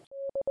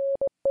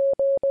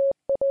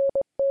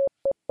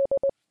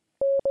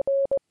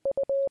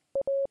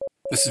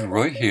This is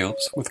Roy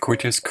Hales with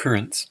Cortes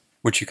Currents,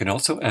 which you can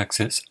also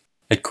access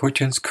at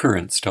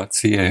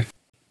cortescurrents.ca.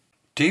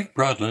 Dave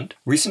Broadland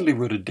recently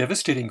wrote a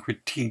devastating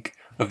critique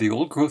of the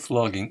old-growth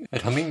logging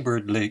at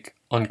Hummingbird Lake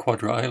on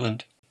Quadra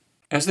Island.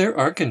 As there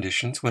are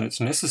conditions when it's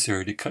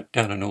necessary to cut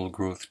down an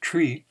old-growth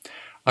tree,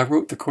 I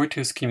wrote the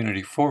Cortes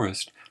Community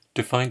Forest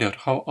to find out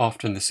how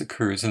often this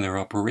occurs in their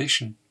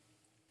operation.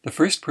 The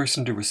first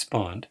person to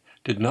respond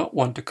did not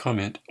want to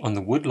comment on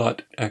the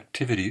woodlot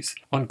activities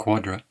on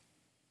Quadra,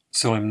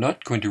 so I'm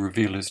not going to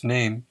reveal his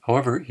name.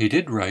 However, he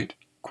did write,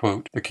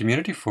 quote, "The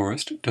community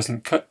forest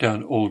doesn't cut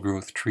down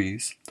old-growth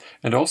trees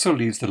and also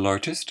leaves the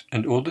largest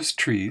and oldest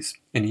trees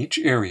in each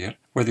area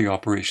where the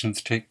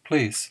operations take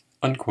place,"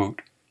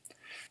 unquote.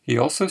 He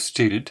also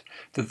stated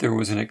that there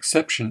was an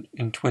exception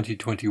in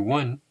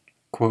 2021,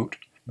 quote,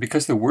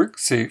 "because the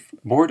WorkSafe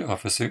board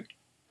officer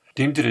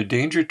deemed it a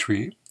danger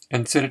tree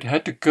and said it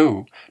had to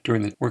go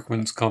during the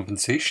Workmen's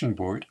Compensation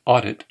Board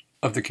audit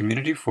of the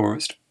community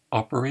forest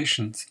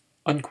operations,"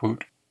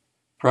 unquote.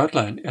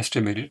 Broadland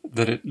estimated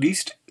that at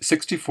least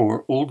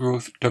 64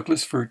 old-growth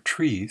Douglas fir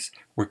trees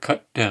were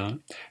cut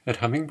down at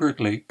Hummingbird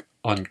Lake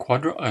on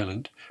Quadra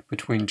Island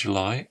between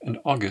July and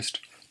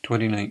August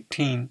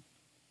 2019.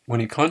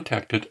 When he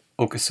contacted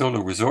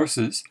Okasolo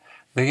Resources,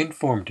 they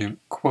informed him,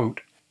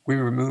 quote, "We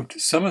removed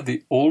some of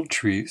the old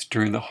trees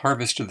during the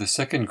harvest of the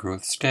second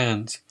growth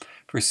stands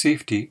for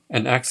safety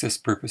and access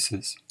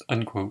purposes,"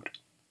 unquote.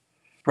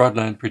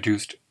 Broadland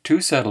produced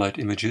 2 satellite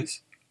images,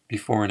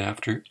 before and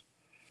after,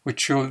 which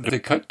showed that they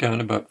cut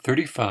down about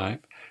 35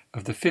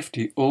 of the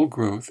 50 old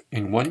growth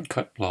in one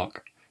cut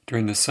block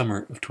during the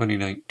summer of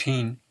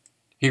 2019.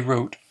 He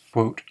wrote,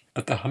 quote,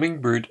 "At the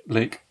Hummingbird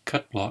Lake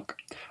cut block,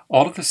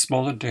 all of the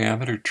smaller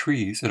diameter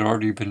trees had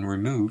already been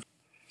removed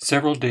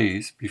several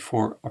days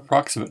before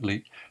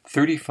approximately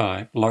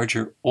 35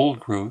 larger old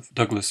growth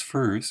Douglas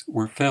firs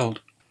were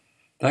felled.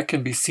 That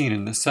can be seen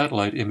in the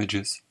satellite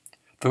images.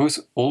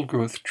 Those old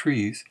growth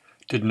trees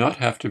did not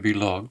have to be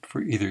logged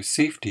for either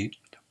safety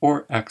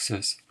or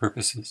access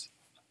purposes."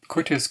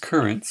 Cortes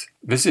Currents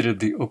visited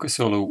the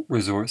Okasolo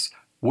Resource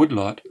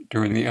woodlot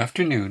during the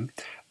afternoon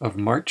of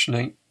March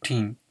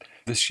 19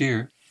 this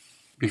year.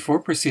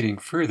 Before proceeding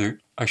further,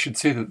 I should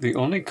say that the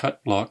only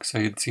cut blocks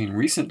I had seen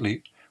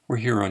recently were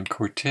here on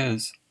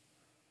Cortes.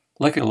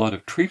 Like a lot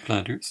of tree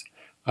planters,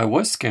 I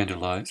was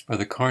scandalized by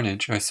the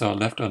carnage I saw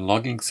left on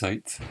logging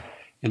sites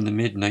in the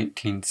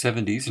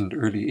mid-1970s and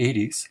early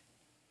 80s.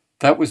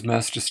 That was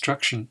mass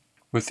destruction,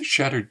 with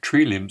shattered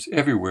tree limbs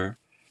everywhere.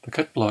 The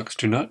cut blocks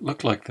do not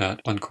look like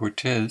that on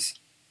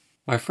Cortes.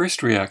 My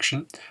first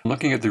reaction,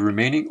 looking at the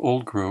remaining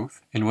old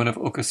growth in one of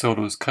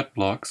Okasolo's cut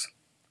blocks,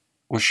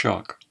 was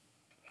shock.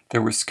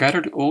 There was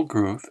scattered old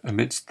growth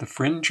amidst the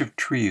fringe of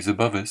trees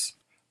above us.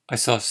 I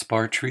saw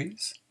spar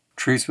trees,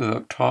 trees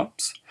without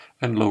tops,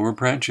 and lower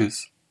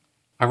branches.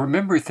 I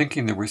remember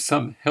thinking there were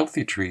some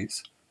healthy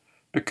trees,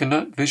 but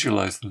cannot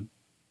visualize them.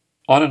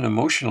 On an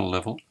emotional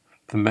level,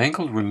 the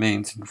mangled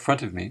remains in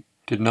front of me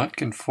did not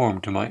conform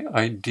to my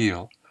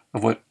ideal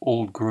of what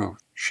old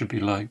growth should be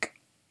like.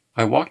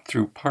 I walked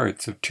through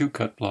parts of 2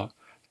 cut blocks.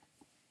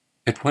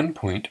 At one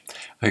point,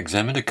 I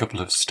examined a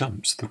couple of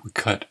stumps that were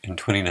cut in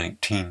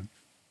 2019.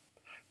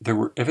 There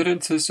were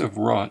evidences of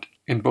rot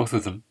in both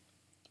of them.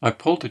 I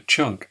pulled a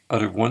chunk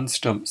out of one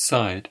stump's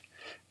side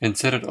and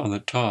set it on the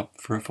top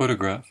for a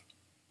photograph.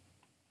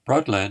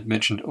 Broadland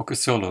mentioned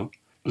Okasolo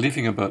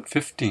leaving about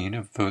 15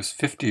 of those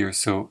 50 or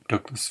so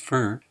Douglas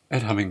fir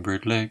at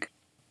Hummingbird Lake.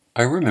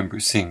 I remember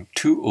seeing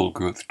 2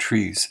 old-growth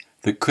trees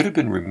that could have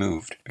been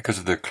removed because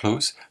of their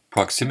close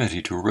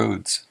proximity to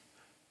roads,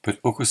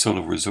 but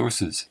Okasolo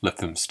Resources left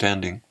them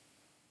standing.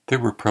 There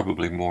were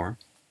probably more.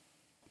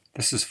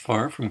 This is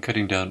far from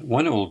cutting down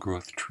one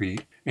old-growth tree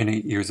in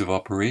 8 years of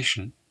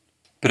operation,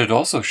 but it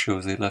also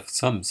shows they left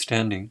some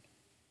standing.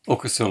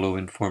 Okasolo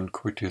informed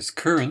Cortes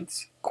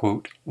Currents,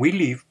 quote, "We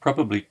leave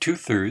probably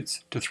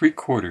 2/3 to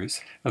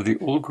 3/4 of the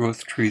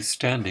old-growth trees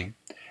standing,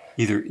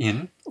 either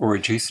in or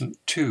adjacent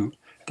to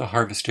the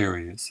harvest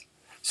areas.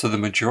 So the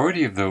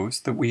majority of those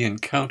that we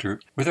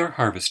encounter with our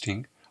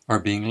harvesting are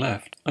being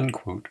left,"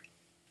 unquote.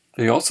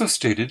 They also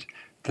stated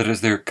that as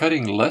they're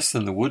cutting less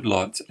than the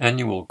woodlot's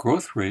annual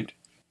growth rate,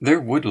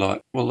 their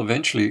woodlot will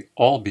eventually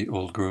all be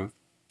old growth.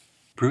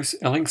 Bruce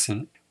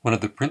Ellingson, one of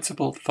the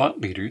principal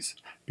thought leaders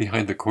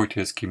behind the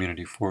Cortes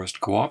Community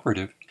Forest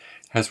Cooperative,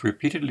 has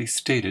repeatedly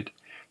stated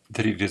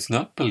that he does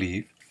not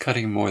believe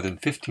cutting more than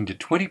 15 to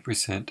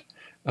 20%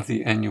 of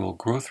the annual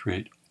growth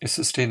rate is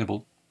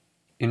sustainable.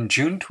 In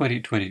June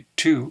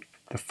 2022,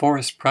 the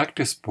Forest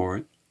Practice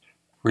Board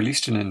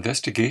released an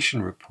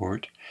investigation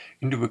report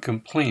into a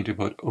complaint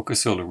about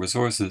Okasolo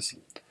Resources.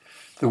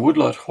 The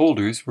woodlot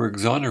holders were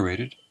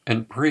exonerated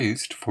and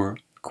praised for,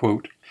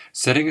 quote,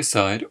 "setting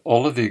aside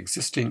all of the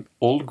existing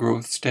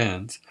old-growth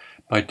stands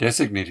by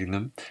designating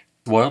them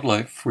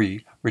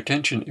wildlife-free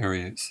retention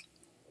areas."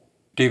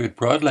 David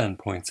Broadland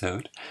points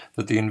out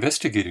that the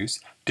investigators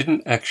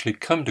didn't actually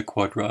come to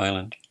Quadra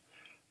Island.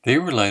 They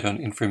relied on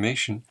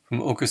information from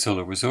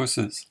Okasolo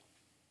Resources.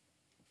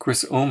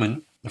 Chris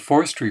Oman, The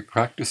Forestry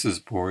Practices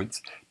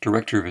Board's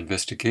Director of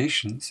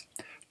Investigations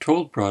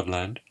told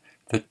Broadland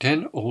that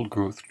 10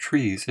 old-growth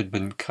trees had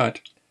been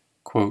cut,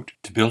 quote,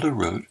 to build a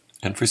road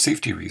and for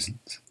safety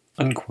reasons,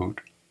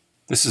 unquote.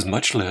 This is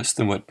much less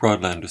than what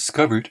Broadland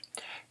discovered,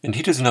 and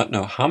he does not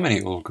know how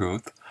many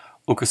old-growth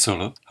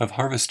Okasolo have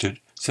harvested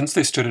since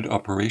they started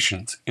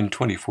operations in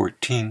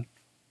 2014.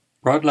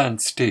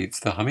 Broadland states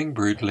the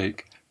Hummingbird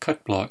Lake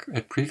cut block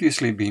had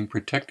previously been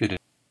protected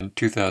in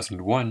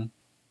 2001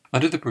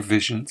 under the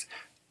provisions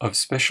of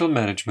Special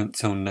Management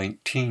Zone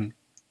 19.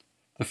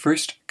 The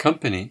first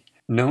company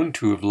known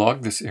to have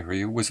logged this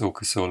area was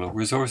Okasolo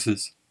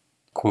Resources.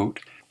 Quote,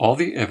 all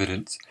the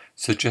evidence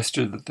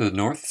suggested that the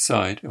north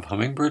side of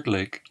Hummingbird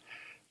Lake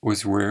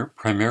was rare,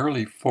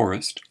 primarily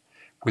forest,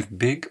 with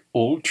big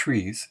old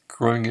trees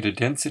growing at a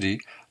density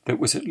that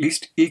was at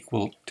least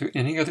equal to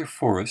any other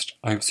forest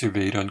I have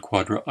surveyed on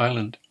Quadra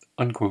Island,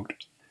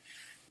 unquote.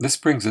 This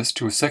brings us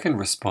to a second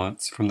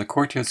response from the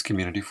Cortez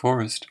Community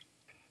Forest.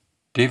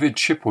 David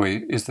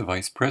Shipway is the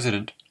vice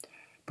president,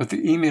 but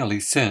the email he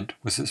sent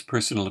was his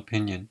personal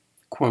opinion.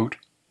 Quote,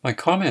 my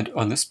comment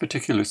on this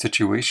particular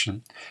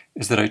situation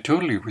is that I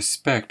totally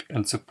respect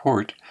and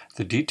support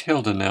the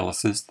detailed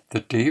analysis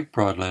that Dave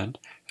Broadland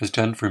has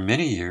done for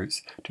many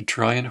years to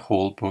try and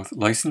hold both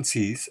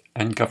licensees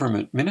and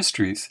government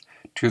ministries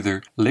to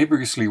their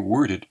laboriously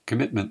worded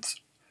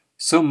commitments.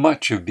 So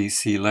much of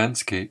BC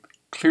landscape,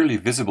 clearly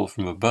visible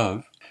from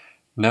above,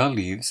 now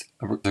leaves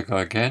a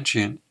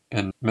gargantuan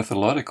and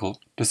methodological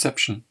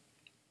deception.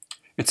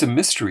 It's a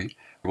mystery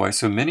why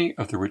so many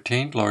of the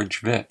retained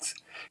large vets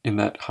in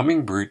that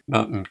Hummingbird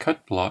Mountain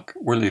cut block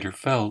were later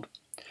felled.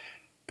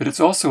 But it's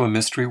also a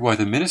mystery why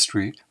the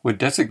ministry would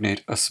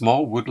designate a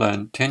small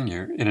woodland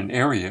tenure in an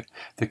area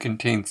that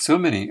contained so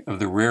many of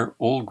the rare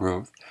old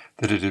growth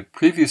that it had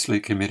previously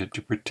committed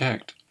to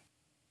protect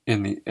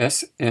in the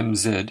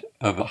SMZ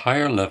of a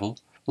higher level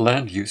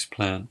land use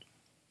plan.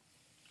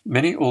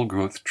 Many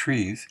old-growth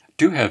trees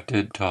do have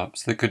dead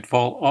tops that could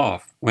fall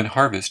off when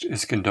harvest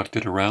is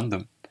conducted around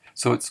them,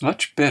 so it's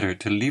much better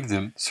to leave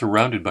them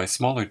surrounded by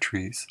smaller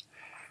trees,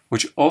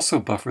 which also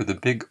buffer the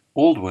big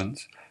old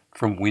ones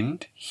from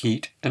wind,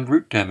 heat, and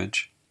root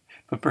damage.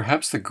 But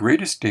perhaps the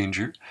greatest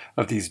danger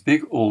of these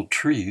big old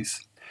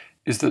trees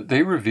is that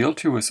they reveal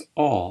to us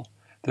all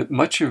that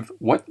much of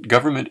what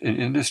government and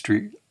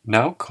industry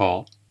now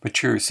call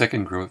mature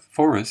second-growth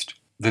forest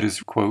that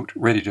is, quote,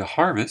 ready to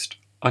harvest,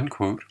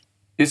 unquote,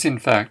 is in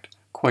fact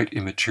quite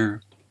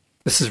immature.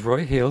 This is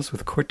Roy Hales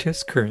with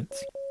Cortez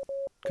Currents.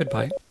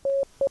 Goodbye.